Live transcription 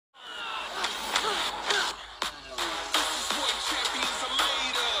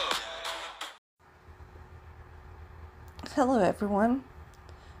Hello everyone.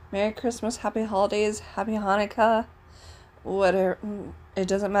 Merry Christmas, Happy Holidays, Happy Hanukkah, whatever. It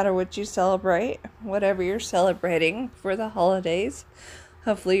doesn't matter what you celebrate, whatever you're celebrating for the holidays.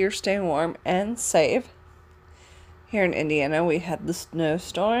 Hopefully you're staying warm and safe. Here in Indiana, we had the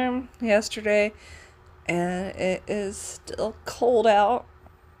snowstorm yesterday, and it is still cold out.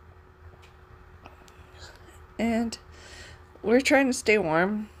 And we're trying to stay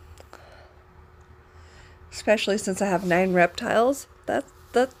warm. Especially since I have 9 reptiles.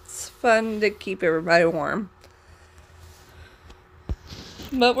 That's fun to keep everybody warm.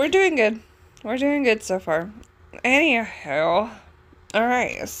 But we're doing good. We're doing good so far. Anyhow,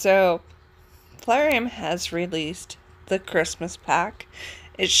 alright, so Plarium has released the Christmas pack.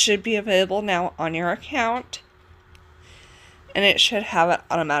 It should be available now on your account. And it should have an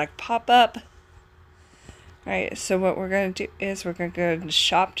automatic pop-up. Alright, so what we're going to do is we're going to go to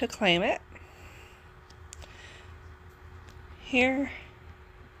shop to claim it. Here,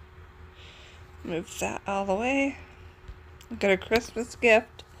 move that all the way, got a Christmas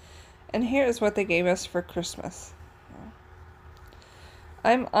gift, and here's what they gave us for Christmas.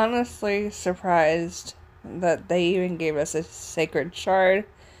 I'm honestly surprised that they even gave us a sacred shard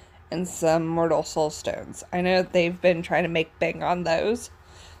and some mortal soul stones. I know they've been trying to make bang on those,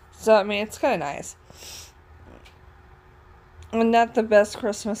 so I mean it's kind of nice. And not the best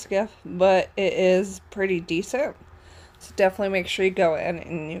Christmas gift, but it is pretty decent. So definitely make sure you go in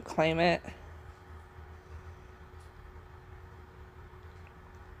and you claim it.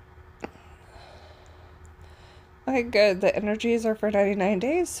 Okay, good. The energies are for 99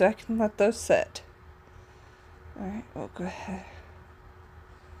 days, so I can let those sit. Alright, we'll go ahead.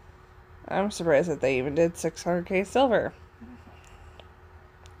 I'm surprised that they even did 600k silver.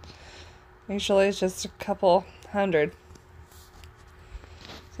 Usually it's just a couple hundred.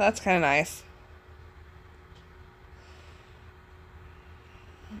 So that's kind of nice.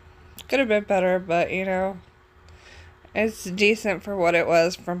 Could have been better, but you know, it's decent for what it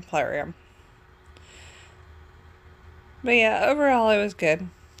was from Plarium. But yeah, overall it was good.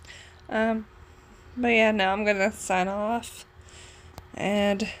 But yeah, now I'm gonna sign off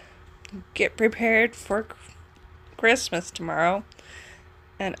and get prepared for Christmas tomorrow,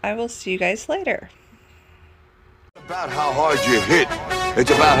 and I will see you guys later. It's about how hard you hit.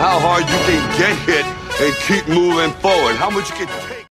 It's about how hard you can get hit and keep moving forward. How much you can